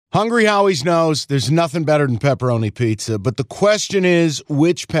Hungry Howie's knows there's nothing better than pepperoni pizza, but the question is,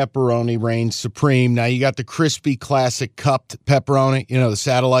 which pepperoni reigns supreme? Now, you got the crispy classic cupped pepperoni, the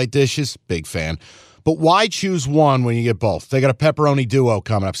satellite dishes, big fan. But why choose one when you get both? They got a pepperoni duo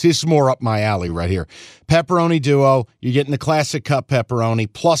coming up. See, this is more up my alley right here. Pepperoni duo, you're getting the classic cup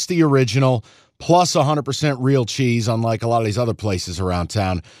pepperoni, plus the original, plus 100% real cheese, unlike a lot of these other places around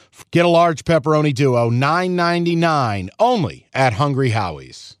town. Get a large pepperoni duo, $9.99, only at Hungry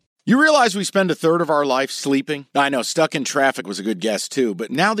Howie's. You realize we spend a third of our life sleeping? I know, stuck in traffic was a good guess too, but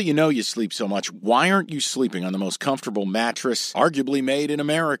now that you know you sleep so much, why aren't you sleeping on the most comfortable mattress arguably made in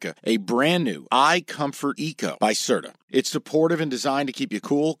America? A brand new iComfort Eco by Serta. It's supportive and designed to keep you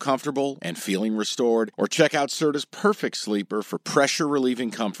cool, comfortable, and feeling restored. Or check out Serta's Perfect Sleeper for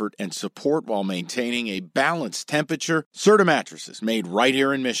pressure-relieving comfort and support while maintaining a balanced temperature. Serta mattresses made right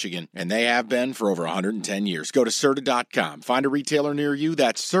here in Michigan, and they have been for over 110 years. Go to Serta.com. Find a retailer near you.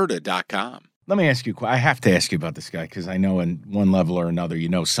 That's Serta.com. Let me ask you, I have to ask you about this guy because I know in one level or another you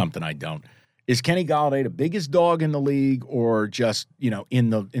know something I don't. Is Kenny Golladay the biggest dog in the league or just, in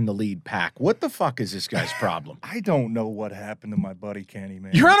the lead pack? What the fuck is this guy's problem? I don't know what happened to my buddy Kenny,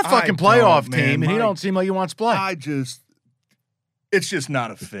 man. You're on a fucking playoff team, and he don't seem like he wants to play. It's just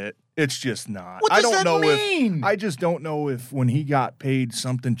not a fit. It's just not. What does that mean? I just don't know if when he got paid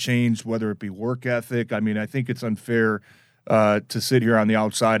something changed, whether it be work ethic. I mean, I think it's unfair to sit here on the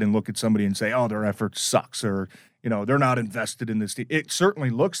outside and look at somebody and say, oh, their effort sucks, or, they're not invested in this team. It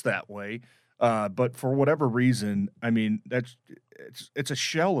certainly looks that way. But for whatever reason, I mean, it's a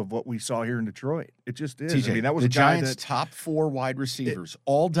shell of what we saw here in Detroit. It just is. TJ, I mean, that was the a guy Giants' top 4 wide receivers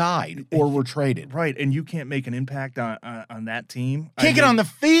all died or were traded. Right, and you can't make an impact on that team. Can't get on the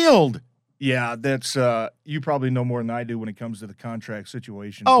field. Yeah, that's you probably know more than I do when it comes to the contract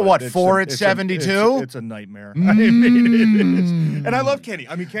situation. Oh, what, 4 at 72? It's a nightmare. I mean, it is. And I love Kenny.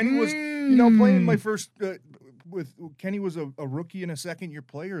 I mean, Kenny was, playing my first Kenny was a rookie and a second-year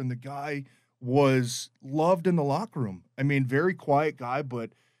player, and the guy was loved in the locker room. I mean, very quiet guy, but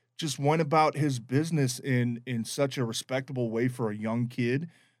just went about his business in such a respectable way for a young kid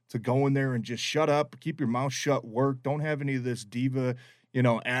to go in there and just shut up, keep your mouth shut, work. Don't have any of this diva,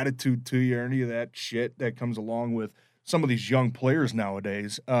 attitude to you or any of that shit that comes along with some of these young players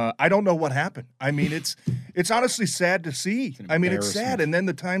nowadays. I don't know what happened. I mean, it's honestly sad to see. I mean, it's sad. And then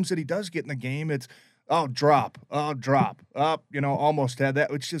the times that he does get in the game, it's, drop, up, almost had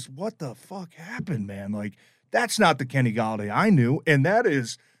that. It's just, what the fuck happened, man? Like, that's not the Kenny Golladay I knew. And that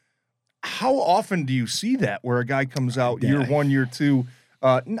is, how often do you see that where a guy comes out year one, year two,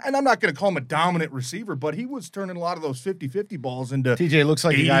 and I'm not going to call him a dominant receiver, but he was turning a lot of those 50-50 balls into TJ looks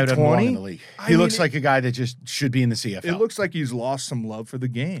like 80, a guy who doesn't belong 20. in the league. He looks like a guy that just should be in the CFL. It looks like he's lost some love for the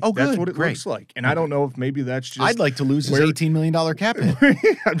game. Oh, good. That's what it looks like. And I don't know if maybe that's just... I'd like to lose his $18 million cap hit.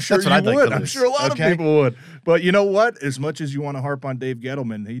 I'm sure That's what you I'd like would. to I'm lose. sure a lot Okay? of people would. But you know what? As much as you want to harp on Dave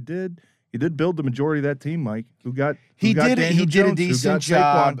Gettleman, he did build the majority of that team, Mike. He did a Jones, decent who got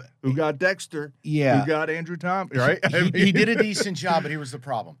Saquon, job. who got Dexter, Yeah. who got Andrew Thompson, right? He did a decent job, but here was the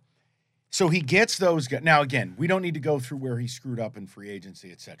problem. So he gets those guys. Now, again, we don't need to go through where he screwed up in free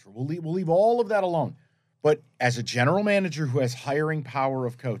agency, et cetera. We'll leave all of that alone. But as a general manager who has hiring power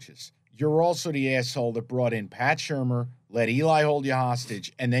of coaches, you're also the asshole that brought in Pat Shurmur, let Eli hold you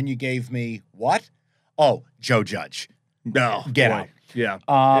hostage, and then you gave me what? Oh, Joe Judge. No, Get boy. out. Yeah.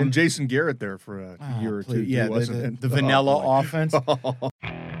 And Jason Garrett there for a year or two. Yeah, wasn't it? the vanilla offense.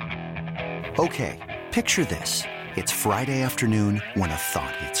 Okay, picture this. It's Friday afternoon when a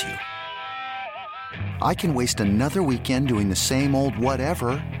thought hits you. I can waste another weekend doing the same old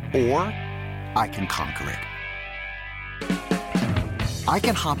whatever, or I can conquer it. I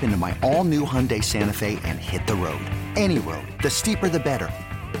can hop into my all-new Hyundai Santa Fe and hit the road. Any road. The steeper, the better.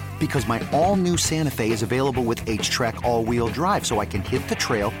 Because my all-new Santa Fe is available with H-Track all-wheel drive, so I can hit the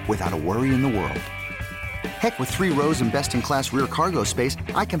trail without a worry in the world. Heck, with 3 rows and best-in-class rear cargo space,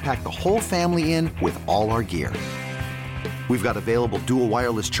 I can pack the whole family in with all our gear. We've got available dual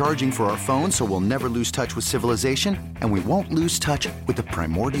wireless charging for our phones, so we'll never lose touch with civilization, and we won't lose touch with the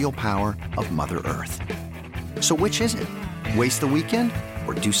primordial power of Mother Earth. So which is it? Waste the weekend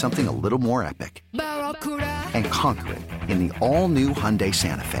or do something a little more epic? And conquer it in the all-new Hyundai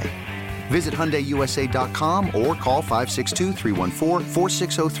Santa Fe. Visit HyundaiUSA.com or call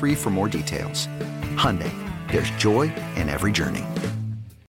 562-314-4603 for more details. Hyundai, there's joy in every journey.